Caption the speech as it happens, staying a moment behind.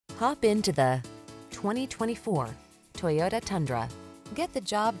Hop into the 2024 Toyota Tundra. Get the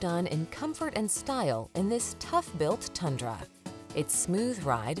job done in comfort and style in this tough-built Tundra. Its smooth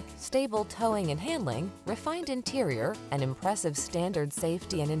ride, stable towing and handling, refined interior, and impressive standard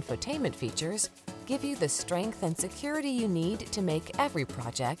safety and infotainment features give you the strength and security you need to make every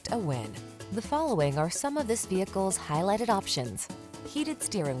project a win. The following are some of this vehicle's highlighted options: heated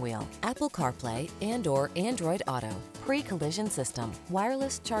steering wheel, Apple CarPlay and/or Android Auto, pre-collision system,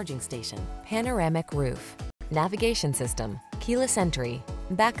 wireless charging station, panoramic roof, navigation system, keyless entry,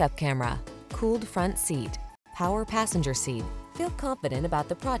 backup camera, cooled front seat, power passenger seat. Feel confident about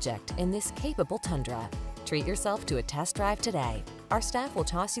the project in this capable Tundra. Treat yourself to a test drive today. Our staff will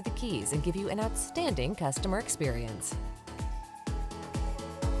toss you the keys and give you an outstanding customer experience.